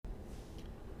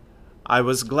I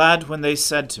was glad when they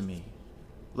said to me,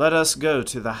 "Let us go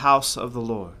to the house of the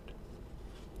Lord."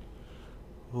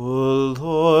 O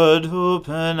Lord,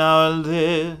 open our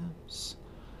lips,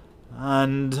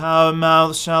 and our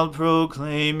mouth shall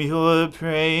proclaim your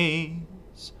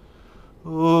praise.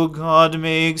 O God,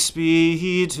 make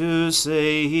speed to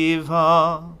save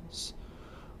us.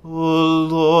 O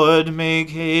Lord, make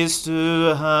haste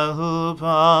to help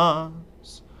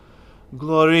us.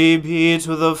 Glory be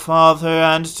to the Father,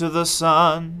 and to the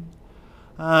Son,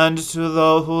 and to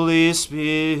the Holy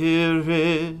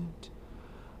Spirit,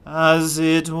 as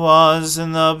it was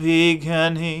in the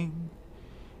beginning,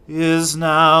 is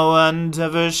now, and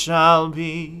ever shall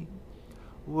be,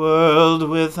 world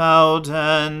without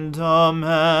end.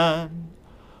 Amen.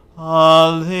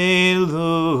 Alleluia.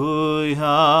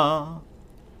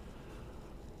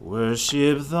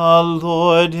 Worship the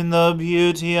Lord in the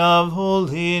beauty of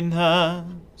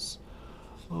holiness.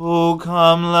 O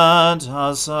come, let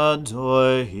us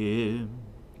adore him.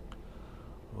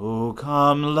 O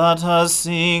come, let us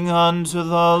sing unto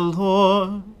the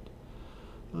Lord.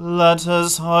 Let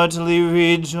us heartily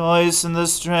rejoice in the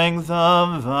strength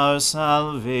of our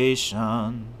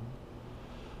salvation.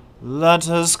 Let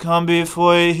us come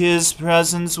before his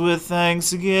presence with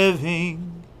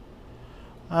thanksgiving,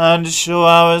 and show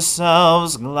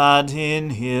ourselves glad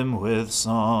in him with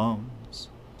psalms.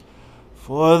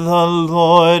 For the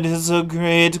Lord is a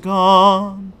great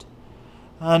God,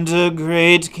 and a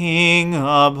great King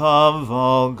above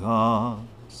all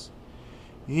gods.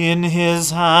 In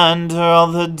his hand are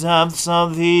all the depths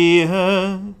of the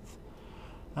earth,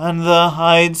 and the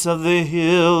heights of the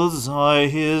hills are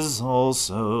his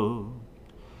also.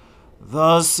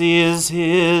 The sea is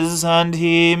his, and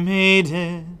he made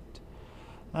it,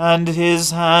 and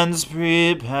his hands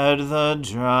prepared the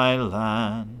dry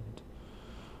land.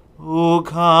 O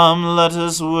come, let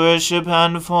us worship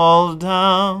and fall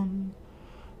down,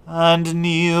 and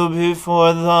kneel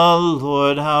before the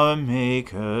Lord our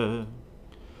Maker.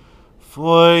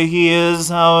 For he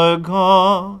is our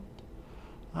God,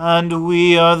 and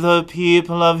we are the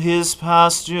people of his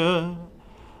pasture,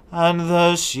 and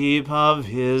the sheep of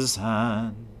his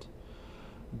hand.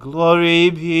 Glory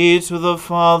be to the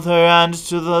Father, and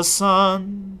to the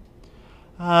Son,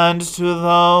 and to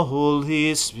the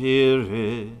Holy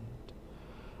Spirit,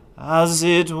 as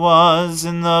it was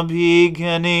in the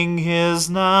beginning, is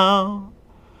now,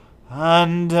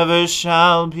 and ever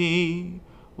shall be,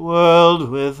 world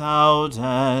without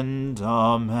end.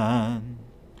 Amen.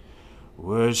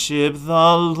 Worship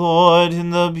the Lord in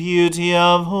the beauty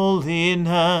of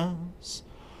holiness.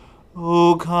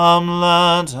 O come,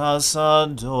 let us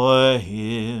adore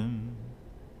him.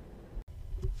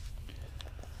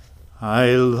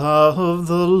 I love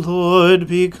the Lord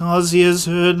because he has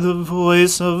heard the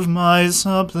voice of my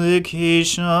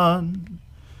supplication,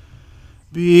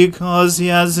 because he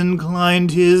has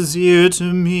inclined his ear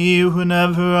to me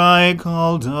whenever I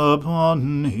called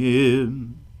upon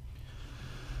him.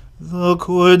 The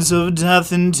cords of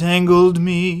death entangled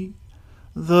me,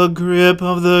 the grip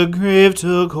of the grave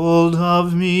took hold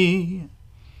of me.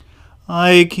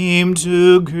 I came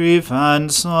to grief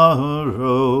and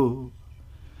sorrow.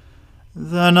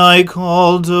 Then I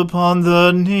called upon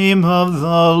the name of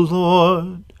the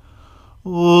Lord.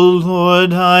 O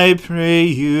Lord, I pray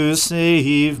you,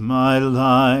 save my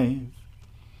life.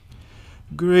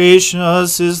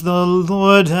 Gracious is the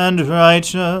Lord and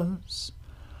righteous.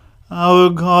 Our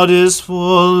God is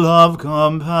full of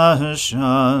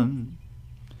compassion.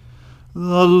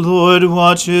 The Lord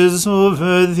watches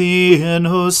over the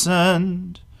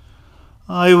innocent.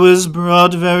 I was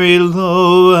brought very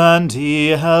low, and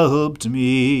he helped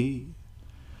me.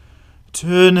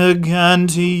 Turn again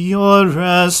to your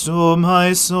rest, O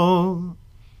my soul,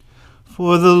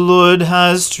 for the Lord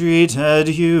has treated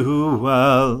you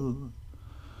well.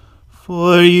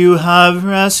 For you have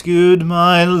rescued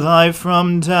my life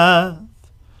from death,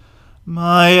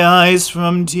 my eyes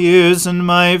from tears, and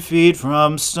my feet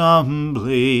from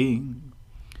stumbling.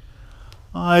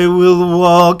 I will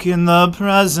walk in the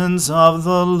presence of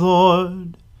the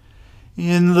Lord,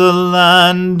 in the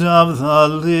land of the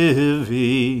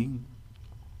living.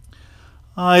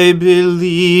 I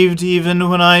believed even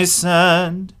when I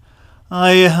said,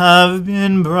 I have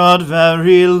been brought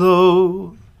very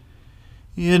low.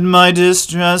 In my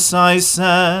distress I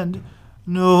said,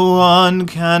 no one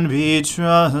can be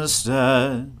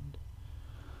trusted.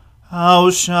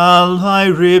 How shall I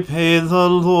repay the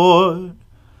Lord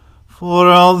for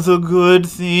all the good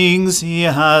things he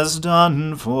has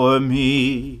done for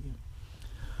me?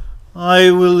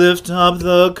 I will lift up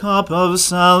the cup of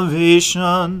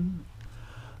salvation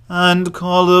and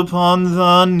call upon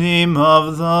the name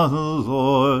of the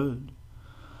Lord.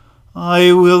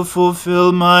 I will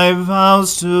fulfill my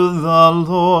vows to the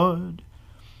Lord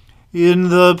in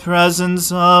the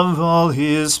presence of all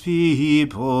his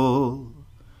people.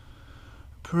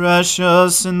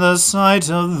 Precious in the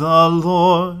sight of the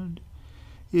Lord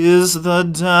is the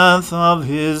death of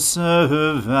his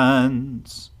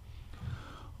servants.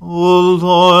 O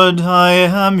Lord, I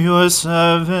am your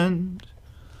servant.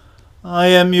 I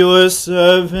am your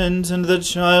servant and the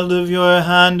child of your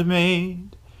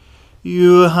handmaid.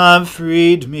 You have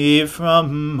freed me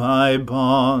from my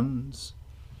bonds.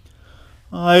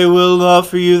 I will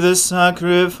offer you the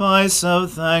sacrifice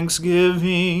of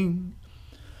thanksgiving,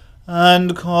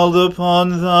 and call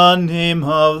upon the name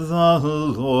of the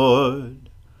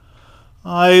Lord.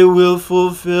 I will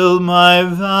fulfill my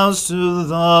vows to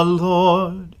the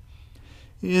Lord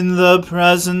in the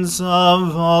presence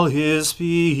of all his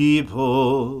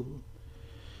people.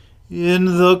 In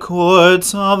the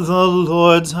courts of the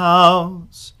Lord's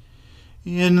house,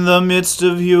 in the midst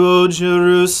of you, O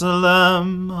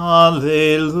Jerusalem.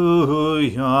 Alleluia.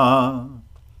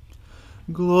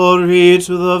 Glory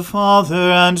to the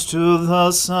Father, and to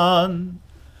the Son,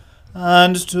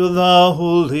 and to the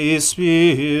Holy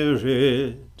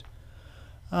Spirit,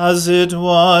 as it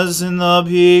was in the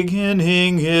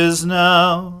beginning, is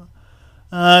now,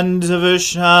 and ever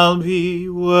shall be,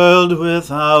 world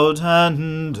without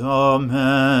end.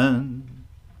 Amen.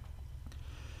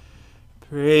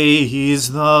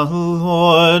 Praise the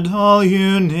Lord, all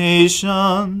you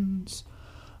nations.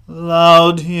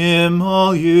 Loud hymn,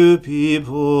 all you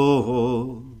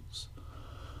peoples.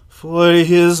 For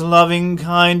his loving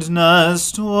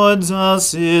kindness towards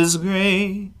us is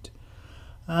great,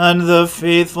 and the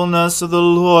faithfulness of the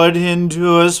Lord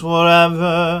endures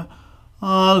forever.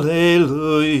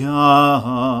 Alleluia.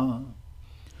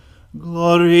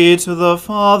 Glory to the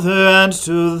Father, and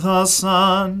to the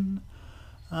Son,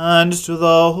 and to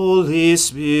the Holy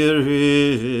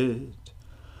Spirit,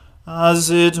 as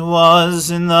it was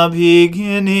in the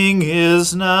beginning,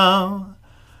 is now,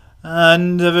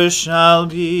 and ever shall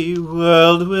be,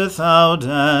 world without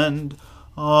end.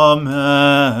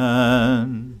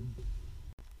 Amen.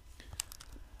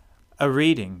 A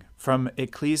reading from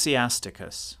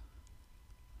Ecclesiasticus.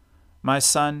 My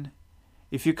son,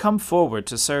 if you come forward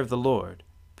to serve the Lord,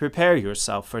 prepare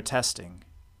yourself for testing.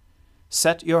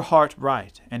 Set your heart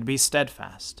right and be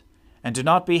steadfast, and do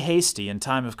not be hasty in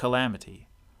time of calamity.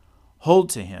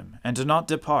 Hold to him and do not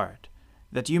depart,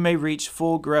 that you may reach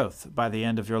full growth by the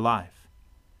end of your life.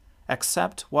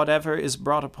 Accept whatever is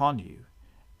brought upon you,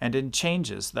 and in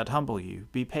changes that humble you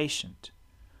be patient.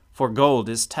 For gold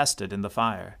is tested in the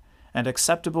fire, and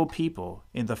acceptable people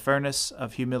in the furnace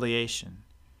of humiliation.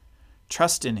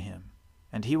 Trust in him,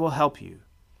 and he will help you.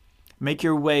 Make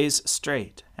your ways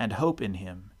straight, and hope in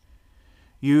him.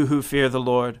 You who fear the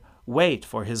Lord, wait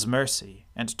for his mercy,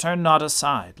 and turn not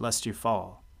aside, lest you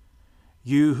fall.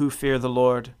 You who fear the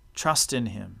Lord, trust in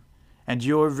him, and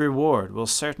your reward will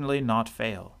certainly not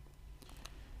fail.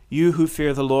 You who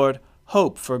fear the Lord,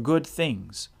 hope for good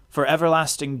things, for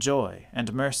everlasting joy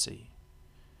and mercy.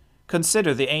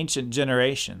 Consider the ancient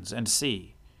generations, and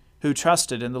see, who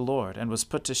trusted in the Lord and was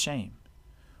put to shame,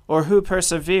 or who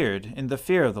persevered in the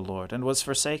fear of the Lord and was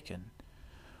forsaken,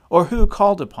 or who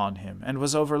called upon him and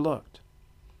was overlooked.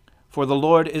 For the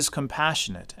Lord is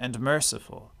compassionate and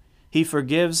merciful. He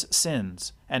forgives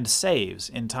sins and saves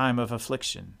in time of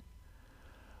affliction.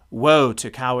 Woe to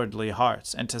cowardly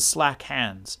hearts and to slack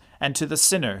hands, and to the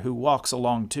sinner who walks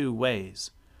along two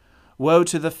ways. Woe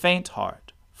to the faint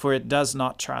heart, for it does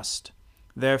not trust.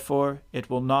 Therefore it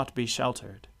will not be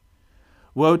sheltered.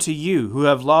 Woe to you who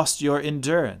have lost your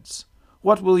endurance.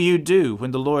 What will you do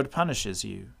when the Lord punishes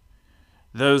you?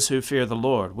 Those who fear the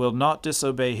Lord will not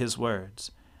disobey his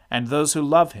words, and those who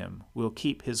love him will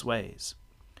keep his ways.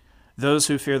 Those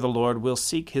who fear the Lord will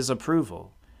seek his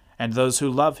approval, and those who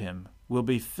love him will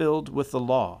be filled with the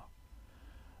law.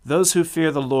 Those who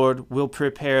fear the Lord will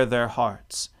prepare their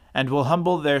hearts, and will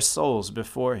humble their souls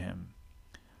before him.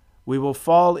 We will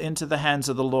fall into the hands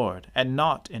of the Lord, and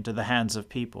not into the hands of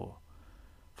people.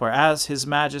 For as his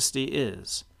majesty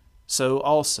is, so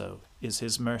also is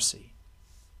his mercy.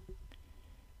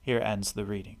 Here ends the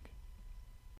reading.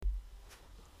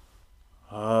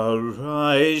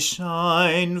 Arise,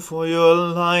 shine, for your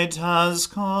light has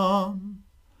come,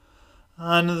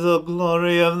 and the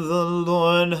glory of the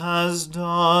Lord has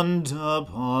dawned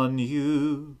upon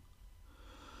you.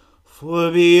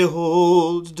 For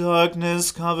behold,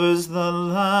 darkness covers the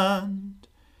land,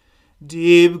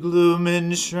 deep gloom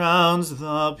enshrouds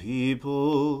the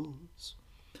peoples.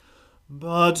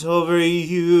 But over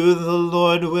you the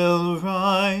Lord will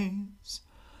rise,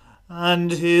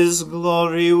 and his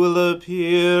glory will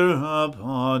appear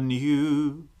upon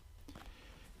you.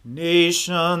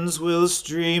 Nations will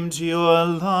stream to your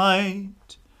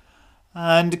light,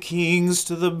 and kings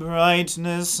to the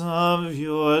brightness of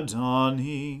your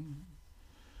dawning.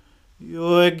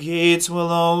 Your gates will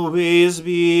always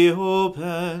be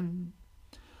open.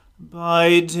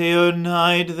 By day or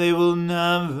night they will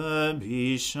never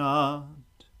be shut.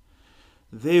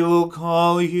 They will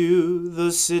call you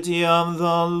the city of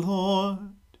the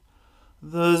Lord,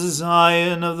 the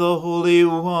Zion of the Holy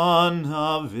One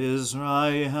of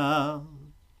Israel.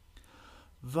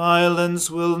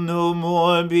 Violence will no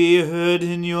more be heard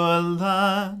in your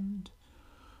land,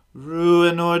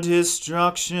 ruin or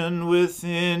destruction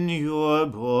within your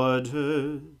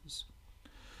borders.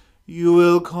 You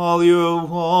will call your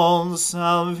walls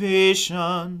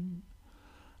salvation,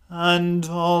 and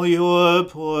all your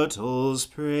portals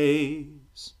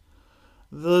praise.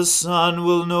 The sun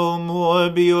will no more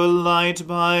be your light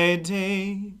by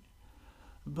day.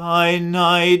 By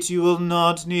night you will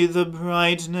not need the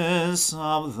brightness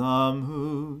of the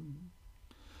moon.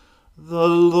 The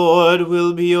Lord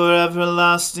will be your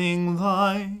everlasting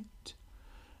light,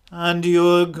 and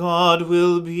your God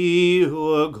will be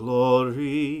your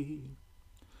glory.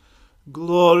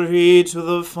 Glory to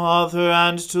the Father,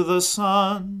 and to the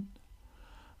Son,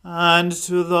 and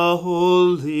to the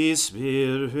Holy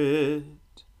Spirit,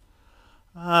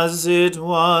 as it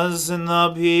was in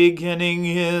the beginning,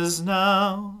 is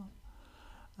now,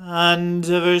 and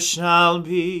ever shall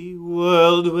be,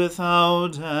 world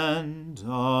without end.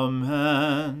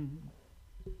 Amen.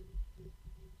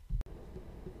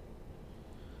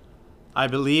 I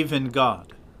believe in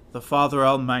God, the Father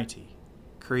Almighty,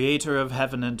 creator of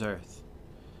heaven and earth.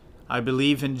 I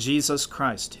believe in Jesus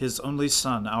Christ, his only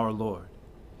Son, our Lord.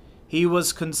 He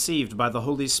was conceived by the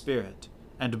Holy Spirit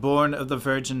and born of the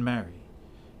Virgin Mary.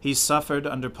 He suffered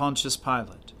under Pontius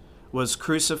Pilate, was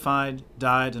crucified,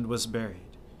 died, and was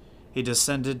buried. He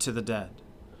descended to the dead.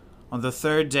 On the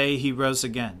third day he rose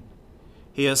again.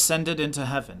 He ascended into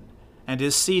heaven, and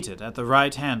is seated at the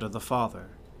right hand of the Father.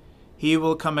 He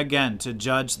will come again to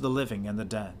judge the living and the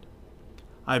dead.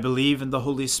 I believe in the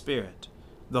Holy Spirit,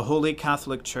 the Holy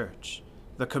Catholic Church,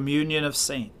 the communion of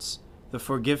saints, the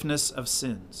forgiveness of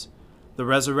sins, the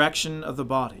resurrection of the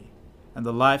body, and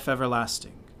the life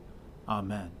everlasting.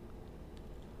 Amen.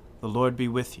 The Lord be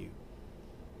with you.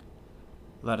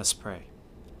 Let us pray.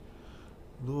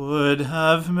 Lord,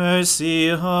 have mercy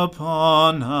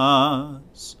upon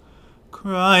us.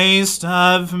 Christ,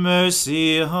 have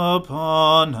mercy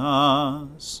upon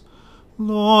us.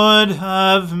 Lord,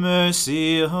 have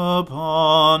mercy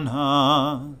upon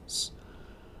us.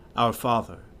 Our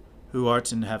Father, who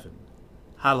art in heaven,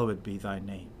 hallowed be thy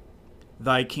name.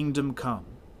 Thy kingdom come,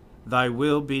 thy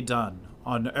will be done,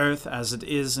 on earth as it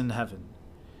is in heaven.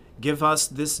 Give us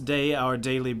this day our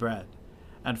daily bread,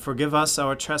 and forgive us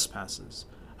our trespasses,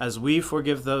 as we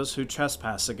forgive those who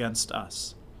trespass against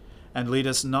us. And lead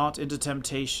us not into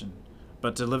temptation,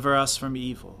 but deliver us from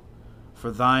evil. For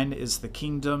thine is the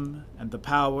kingdom, and the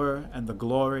power, and the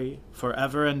glory,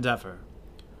 forever and ever.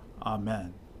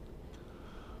 Amen.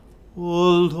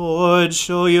 O Lord,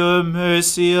 show your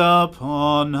mercy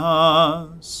upon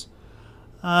us,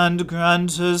 and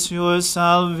grant us your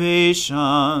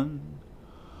salvation.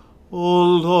 O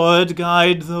Lord,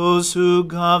 guide those who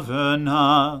govern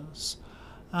us,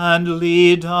 and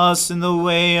lead us in the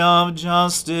way of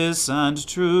justice and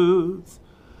truth.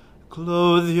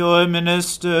 Clothe your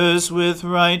ministers with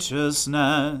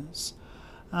righteousness,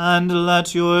 and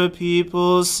let your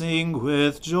people sing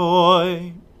with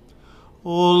joy.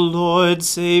 O Lord,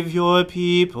 save your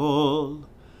people,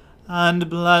 and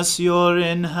bless your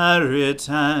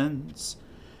inheritance.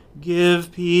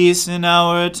 Give peace in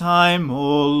our time,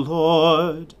 O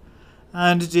Lord,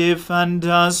 and defend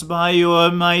us by your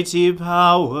mighty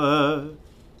power.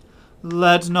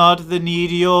 Let not the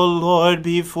needy, O Lord,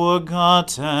 be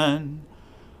forgotten,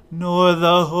 nor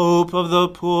the hope of the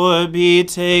poor be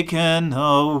taken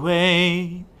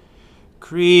away.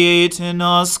 Create in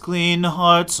us clean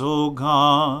hearts, O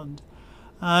God,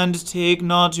 and take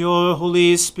not your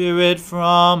Holy Spirit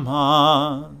from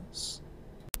us.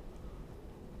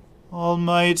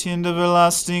 Almighty and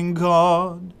everlasting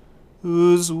God,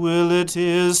 whose will it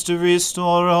is to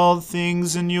restore all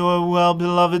things in your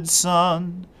well-beloved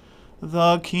Son,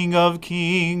 the King of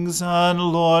kings and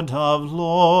Lord of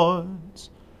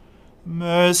lords,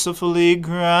 mercifully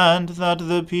grant that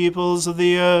the peoples of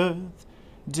the earth,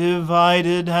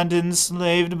 divided and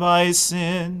enslaved by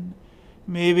sin,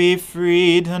 may be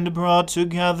freed and brought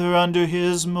together under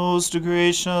his most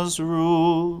gracious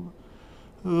rule,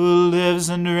 who lives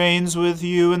and reigns with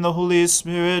you in the Holy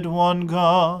Spirit, one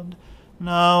God,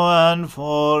 now and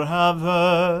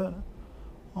forever.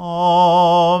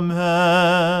 Amen.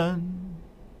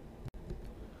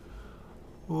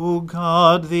 O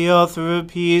God, the author of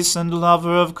peace and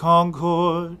lover of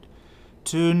concord,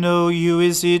 to know you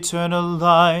is eternal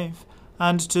life,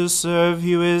 and to serve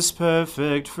you is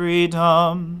perfect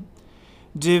freedom.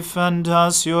 Defend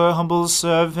us, your humble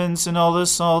servants, in all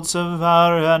assaults of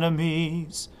our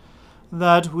enemies,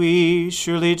 that we,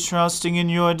 surely trusting in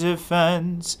your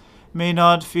defense, may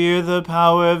not fear the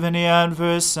power of any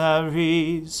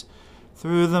adversaries,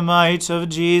 through the might of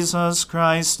Jesus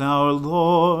Christ our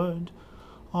Lord.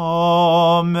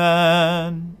 Amen.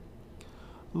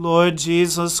 Lord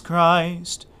Jesus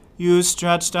Christ, you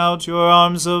stretched out your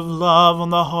arms of love on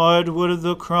the hard wood of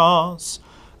the cross,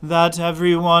 that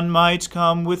every one might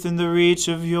come within the reach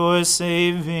of your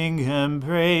saving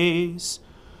embrace.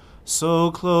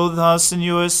 So clothe us in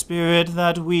your Spirit,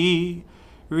 that we,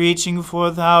 reaching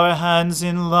forth our hands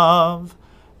in love,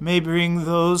 may bring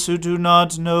those who do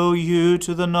not know you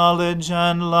to the knowledge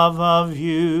and love of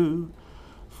you,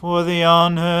 for the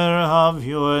honor of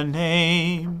your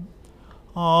name.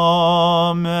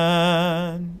 Amen.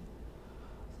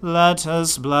 Let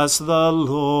us bless the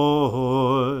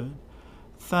Lord.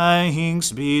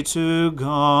 Thanks be to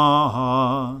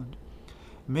God.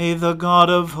 May the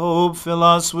God of hope fill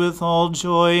us with all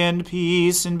joy and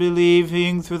peace in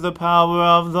believing through the power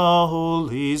of the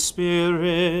Holy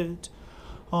Spirit.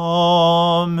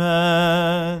 Amen.